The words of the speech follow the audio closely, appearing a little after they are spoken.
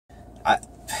I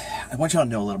want y'all to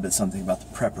know a little bit something about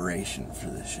the preparation for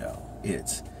this show.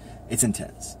 It's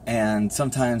intense, and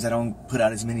sometimes I don't put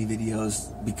out as many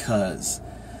videos because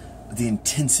of the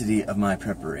intensity of my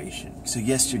preparation. So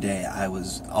yesterday I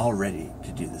was all ready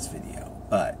to do this video,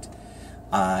 but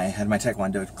I had my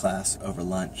Taekwondo class over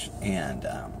lunch, and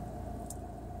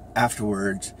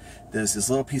afterwards there's this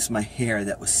little piece of my hair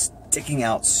that was sticking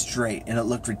out straight, and it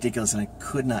looked ridiculous, and I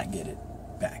could not get it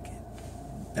back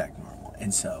normal.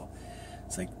 And so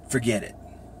it's like, forget it.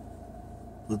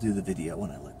 We'll do the video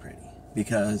when I look pretty.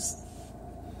 Because,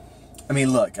 I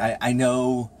mean, look, I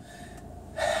know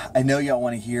y'all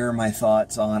want to hear my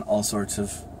thoughts on all sorts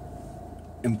of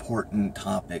important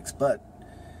topics, but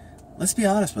let's be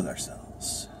honest with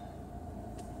ourselves.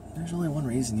 There's only one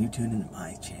reason you tune into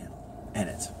my channel, and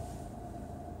it's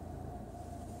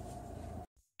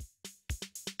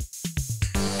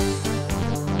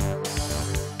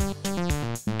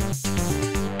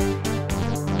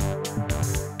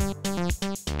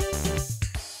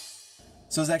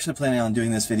So I was actually planning on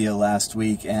doing this video last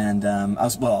week, and I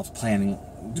was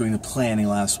doing the planning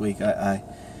last week. I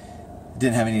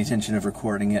didn't have any intention of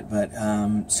recording it, but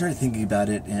started thinking about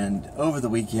it, and over the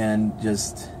weekend,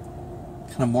 just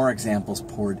kind of more examples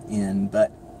poured in.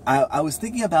 But I was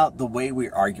thinking about the way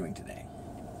we're arguing today,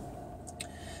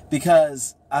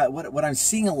 because what I'm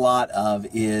seeing a lot of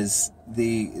is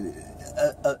the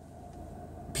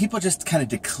people just kind of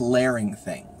declaring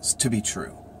things to be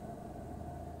true,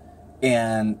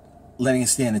 and letting it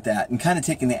stand at that, and kind of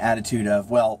taking the attitude of,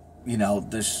 well, you know,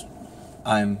 this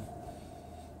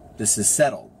is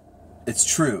settled, it's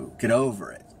true, get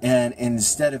over it, and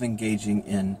instead of engaging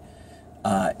in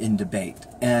debate.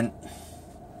 And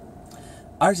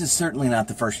ours is certainly not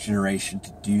the first generation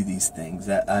to do these things.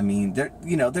 I mean,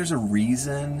 there's a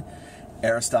reason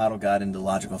Aristotle got into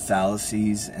logical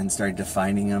fallacies and started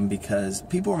defining them, because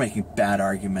people were making bad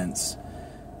arguments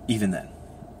even then.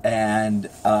 And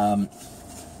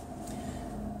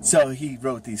so he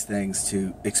wrote these things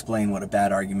to explain what a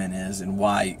bad argument is and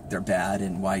why they're bad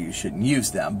and why you shouldn't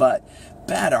use them. But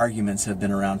bad arguments have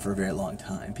been around for a very long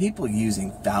time. People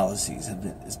using fallacies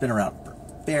it's been around for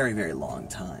a very, very long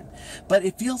time. But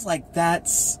it feels like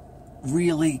that's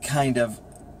really kind of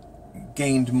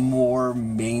gained more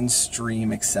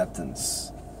mainstream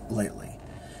acceptance lately.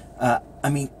 I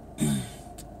mean,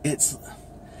 it's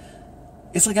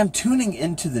like I'm tuning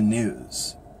into the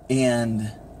news, and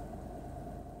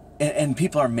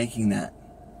people are making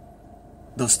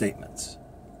those statements,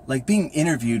 like being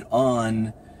interviewed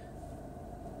on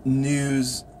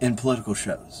news and political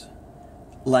shows.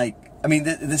 Like, I mean,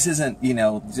 this isn't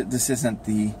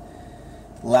the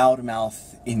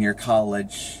loudmouth in your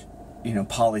college,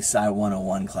 poli-sci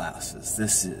 101 classes.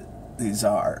 These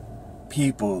are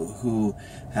people who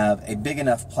have a big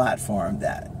enough platform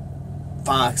that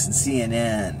Fox and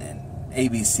CNN and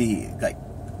ABC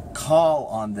call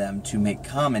on them to make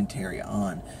commentary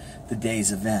on the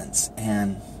day's events,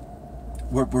 and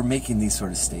we're making these sort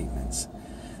of statements.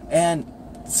 And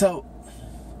so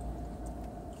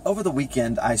over the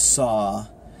weekend I saw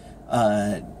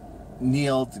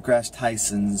Neil deGrasse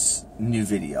Tyson's new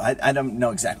video. I don't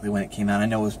know exactly when it came out. I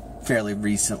know it was fairly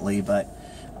recently, but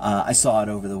I saw it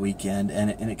over the weekend, and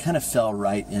it kind of fell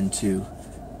right into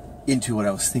what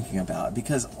I was thinking about,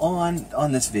 because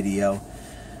on this video,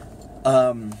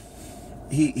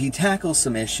 he tackles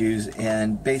some issues,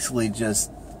 and basically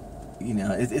just,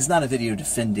 it's not a video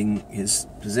defending his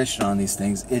position on these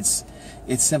things. It's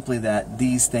simply that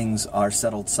these things are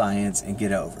settled science, and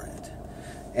get over it.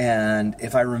 And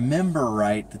if I remember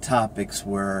right, the topics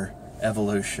were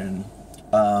evolution,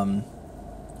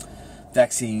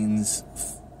 vaccines,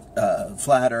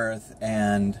 flat Earth,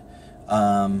 and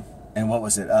what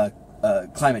was it?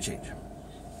 Climate change.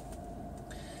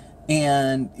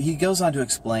 And he goes on to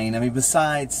explain, I mean,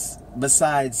 besides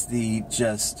the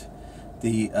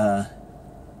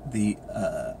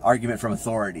argument from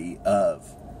authority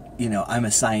of, I'm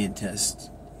a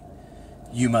scientist,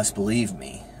 you must believe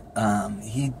me.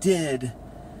 He did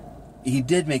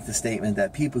make the statement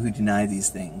that people who deny these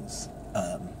things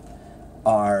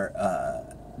are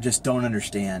just don't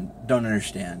understand the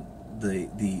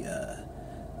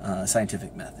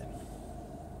scientific method,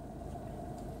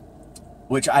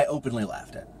 which I openly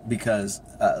laughed at, because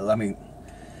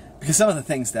because some of the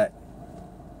things that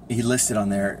he listed on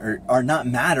there are not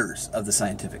matters of the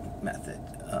scientific method.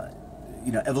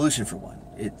 Evolution, for one,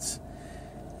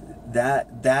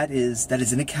 that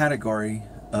is in a category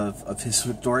of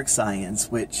historic science,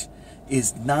 which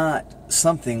is not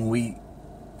something we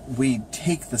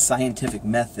take the scientific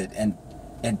method and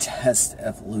and test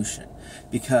evolution,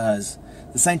 because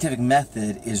the scientific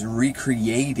method is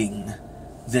recreating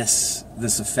this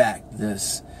effect,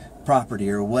 this property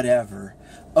or whatever,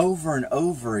 over and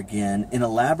over again in a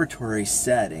laboratory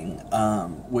setting,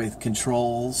 with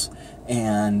controls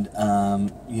and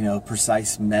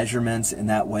precise measurements, and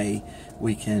that way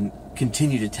we can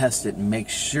continue to test it and make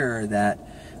sure that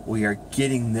we are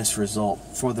getting this result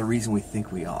for the reason we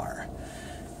think we are.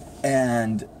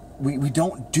 And we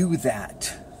don't do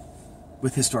that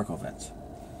with historical events.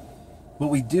 What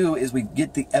we do is we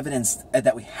get the evidence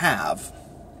that we have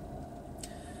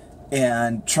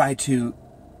and try to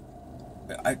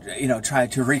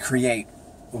recreate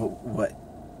what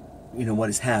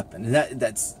has happened. And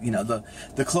that's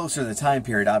the closer the time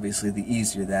period, obviously, the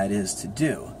easier that is to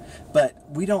do. But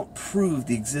we don't prove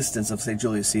the existence of, say,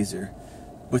 Julius Caesar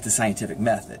with the scientific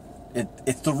method.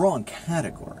 It's the wrong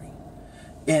category.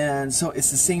 And so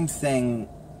it's the same thing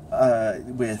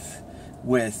with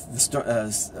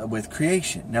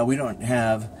creation. Now, we don't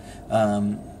have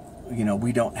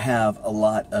we don't have a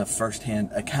lot of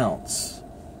firsthand accounts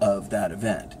of that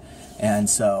event, and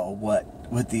so what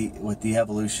the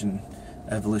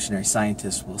evolutionary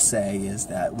scientists will say is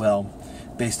that, well,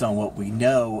 based on what we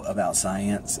know about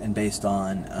science and based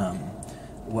on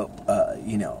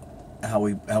how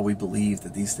we believe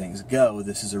that these things go,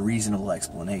 this is a reasonable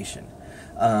explanation.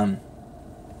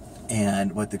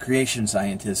 And what the creation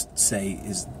scientists say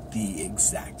is the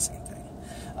exact same thing.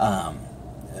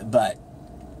 But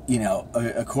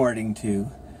according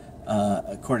to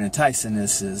Tyson,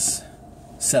 this is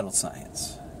settled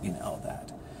science.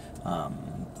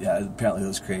 Apparently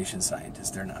those creation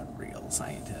scientists, they're not real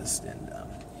scientists,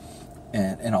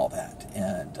 and all that.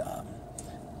 And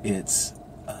it's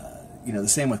the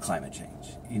same with climate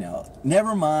change.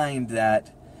 Never mind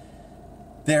that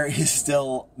there is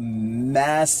still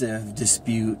massive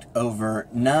dispute over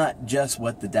not just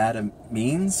what the data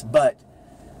means, but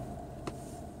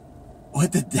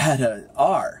what the data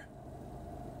are.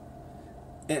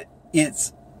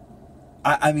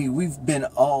 We've been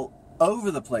all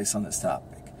over the place on this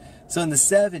topic. So in the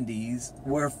 70s,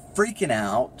 we're freaking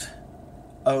out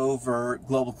over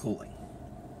global cooling.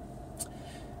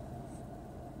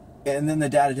 And then the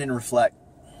data didn't reflect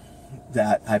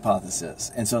that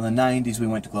hypothesis. And so in the 90s, we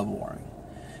went to global warming.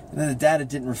 And then the data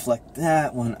didn't reflect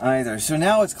that one either. So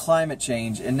now it's climate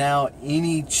change, and now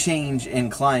any change in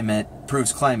climate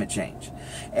proves climate change.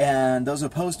 And those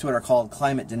opposed to it are called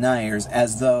climate deniers,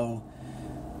 as though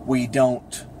we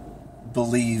don't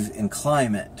believe in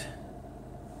climate.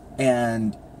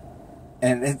 And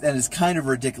it's kind of a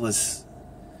ridiculous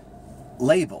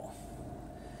label.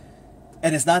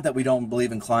 And it's not that we don't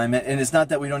believe in climate, and it's not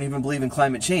that we don't even believe in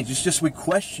climate change. It's just we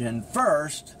question,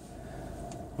 first,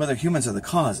 whether humans are the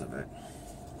cause of it.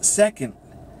 Second,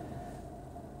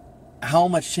 how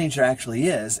much change there actually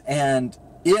is, and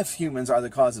if humans are the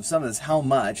cause of some of this, how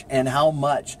much, and how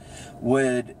much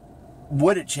would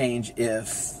it change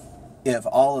if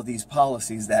all of these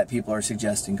policies that people are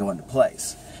suggesting go into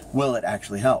place? Will it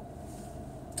actually help?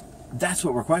 That's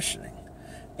what we're questioning.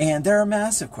 And there are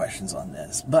massive questions on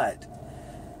this, but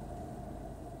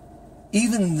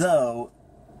even though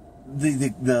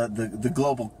the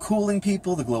global cooling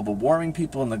people, the global warming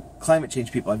people, and the climate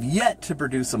change people have yet to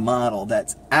produce a model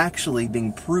that's actually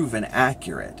being proven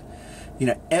accurate,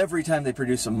 every time they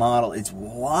produce a model, it's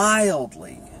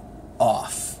wildly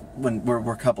off when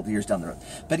we're a couple of years down the road.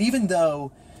 But even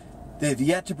though they've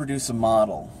yet to produce a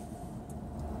model,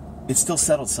 it's still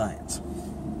settled science.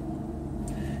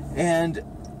 And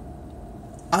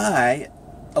I,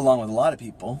 along with a lot of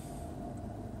people,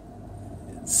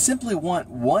 simply want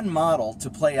one model to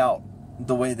play out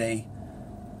the way they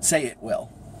say it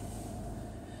will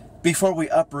before we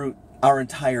uproot our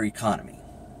entire economy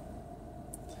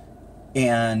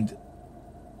and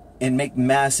make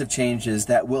massive changes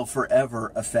that will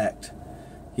forever affect,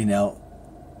 the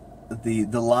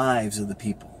lives of the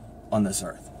people on this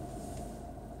earth.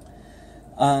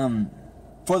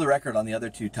 For the record, on the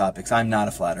other two topics, I'm not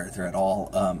a flat earther at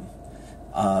all.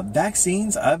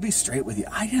 Vaccines, I'll be straight with you.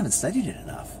 I haven't studied it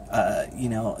enough,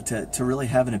 to really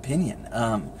have an opinion,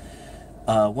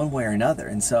 one way or another.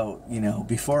 And so,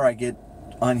 before I get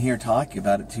on here talking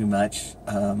about it too much,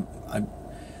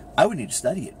 I would need to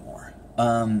study it more.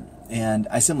 And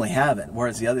I simply haven't,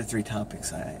 whereas the other three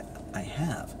topics I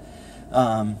have.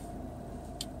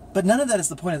 But none of that is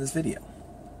the point of this video.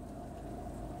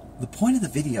 The point of the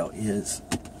video is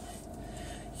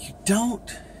you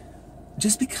don't...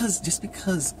 Just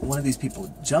because one of these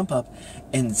people jump up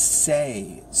and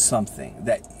say something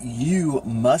that you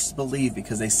must believe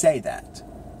because they say that,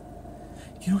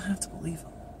 you don't have to believe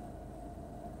them.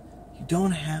 You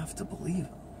don't have to believe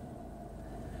them.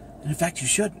 And in fact, you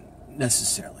shouldn't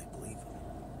necessarily believe them.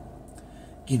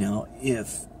 You know,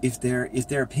 if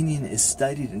their opinion is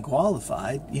studied and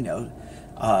qualified, you know,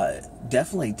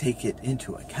 definitely take it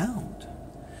into account.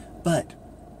 But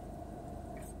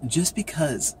just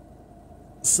because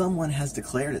someone has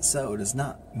declared it so does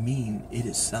not mean it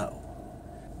is so.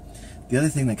 The other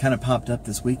thing that kind of popped up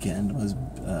this weekend was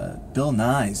Bill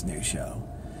Nye's new show.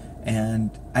 And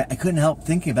I couldn't help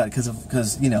thinking about it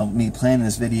because you know, me planning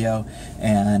this video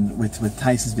and with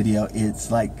Tyson's video, it's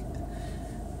like,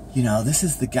 you know, this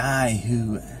is the guy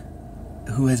who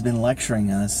has been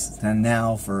lecturing us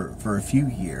now for a few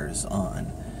years on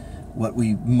what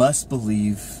we must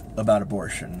believe about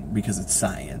abortion because it's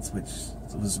science, which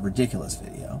was a ridiculous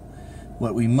video.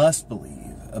 What we must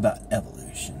believe about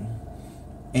evolution.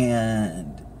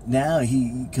 And now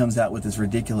he comes out with this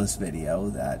ridiculous video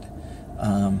that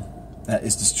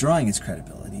is destroying his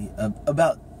credibility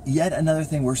about yet another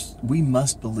thing we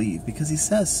must believe because he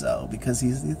says so, because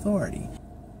he's the authority.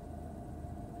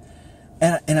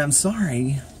 And I'm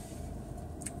sorry,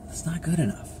 it's not good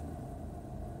enough.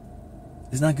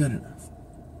 It's not good enough.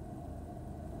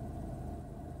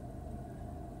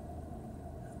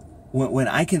 When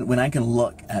I can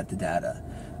look at the data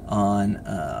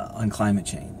on climate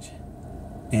change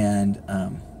and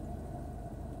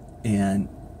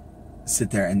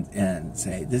sit there and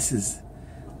say this is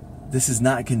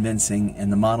not convincing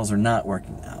and the models are not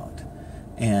working out,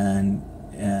 and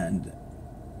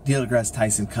DeGrasse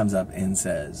Tyson comes up and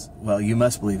says, well, you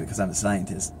must believe it because I'm a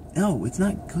scientist. No, it's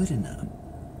not good enough.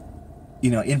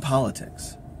 You know, in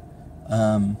politics,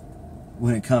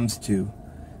 when it comes to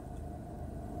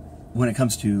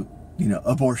you know,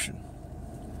 abortion,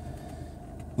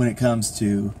 when it comes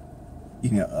to,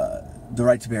 you know, the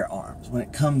right to bear arms, when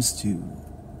it comes to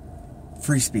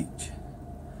free speech,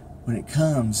 when it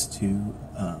comes to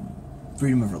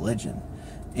freedom of religion,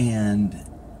 and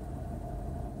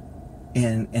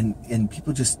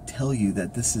people just tell you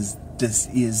that this is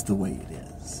the way it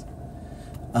is.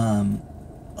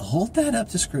 Hold that up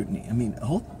to scrutiny. I mean,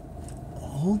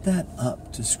 hold that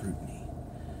up to scrutiny.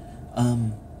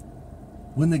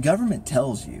 When the government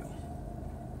tells you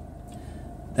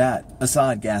that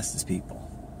Assad gassed his people,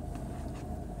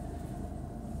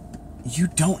 you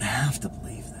don't have to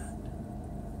believe that.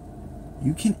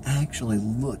 You can actually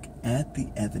look at the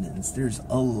evidence. There's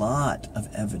a lot of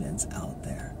evidence out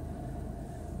there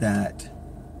that,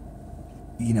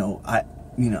 you know,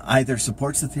 either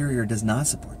supports the theory or does not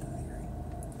support the theory.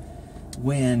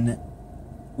 When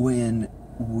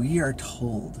we are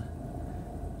told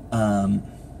that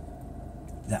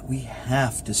we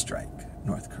have to strike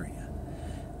North Korea,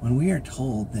 when we are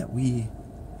told that we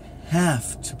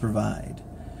have to provide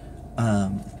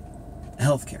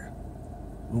health care,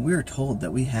 when we are told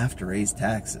that we have to raise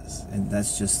taxes, and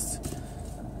that's just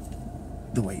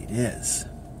the way it is.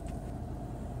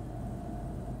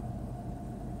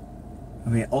 I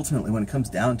mean, ultimately, when it comes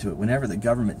down to it, whenever the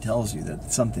government tells you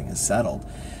that something is settled,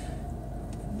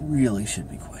 you really should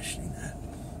be questioning that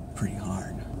pretty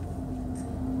hard.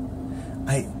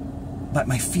 But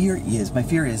my fear is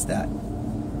that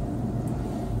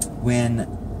when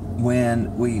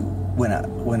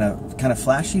a kind of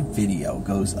flashy video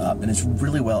goes up and it's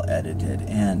really well edited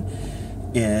and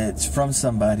it's from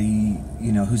somebody,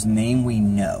 you know, whose name we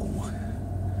know,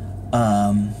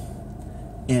 and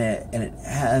it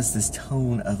has this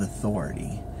tone of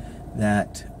authority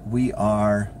that we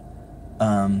are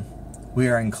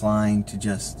inclined to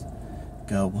just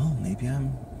go, well, maybe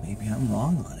I'm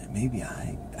wrong on it. Maybe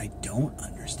I don't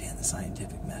understand the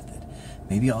scientific method.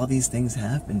 Maybe all these things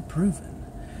have been proven.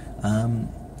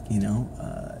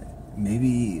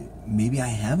 Maybe I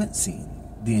haven't seen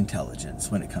the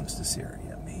intelligence when it comes to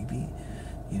Syria.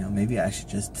 Maybe I should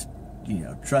just, you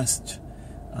know, trust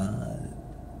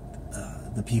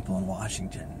the people in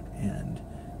Washington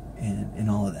and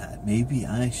all of that. Maybe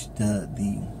I should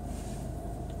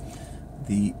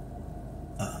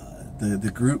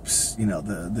the groups, you know,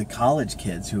 the college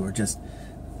kids who are just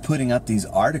putting up these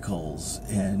articles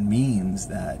and memes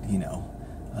that, you know,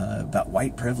 about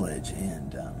white privilege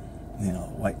and you know,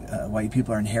 white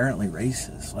people are inherently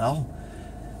racist. Well,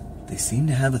 they seem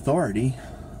to have authority.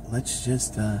 Let's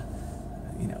just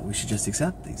you know, we should just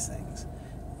accept these things.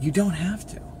 You don't have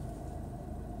to.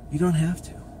 You don't have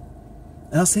to.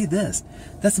 And I'll say this,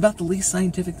 that's about the least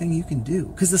scientific thing you can do,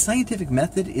 because the scientific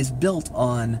method is built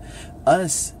on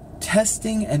us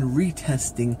testing and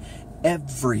retesting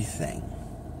everything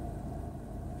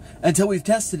until we've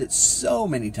tested it so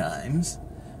many times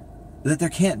that there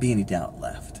can't be any doubt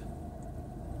left.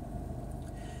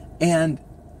 And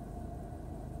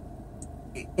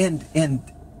and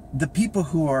the people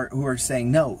who are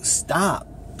saying no, stop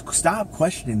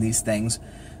questioning these things.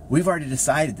 We've already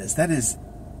decided this. That is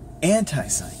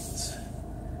anti-science.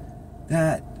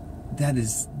 That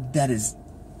is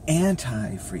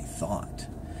anti-free thought.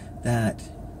 That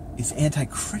is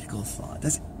anti-critical thought.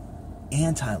 That's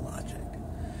anti-logic.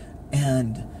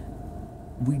 And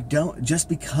we don't, just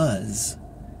because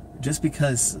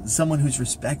someone who's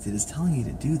respected is telling you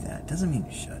to do that, doesn't mean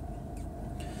you should.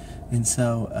 And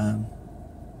so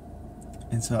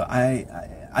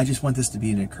I just want this to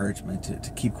be an encouragement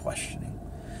to keep questioning,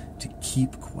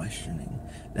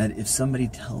 that if somebody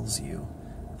tells you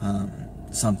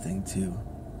something,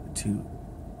 to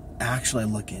actually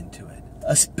look into it,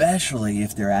 especially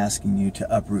if they're asking you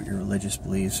to uproot your religious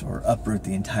beliefs or uproot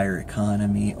the entire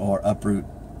economy or uproot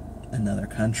another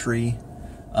country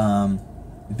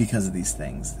because of these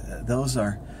things. Those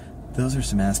are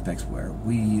some aspects where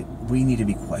we need to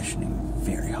be questioning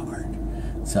very hard.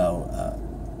 So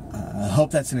I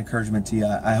hope that's an encouragement to you.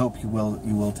 I hope you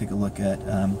will take a look at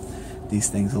these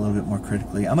things a little bit more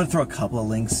critically. I'm going to throw a couple of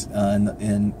links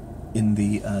in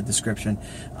the description.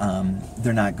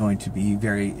 They're not going to be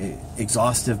very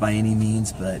exhaustive by any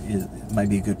means, but it might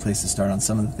be a good place to start on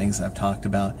some of the things that I've talked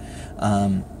about.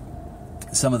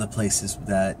 Some of the places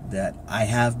that I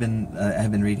have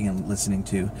been reading and listening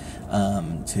to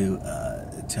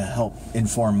help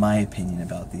inform my opinion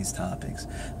about these topics.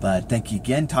 But thank you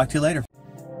again. Talk to you later.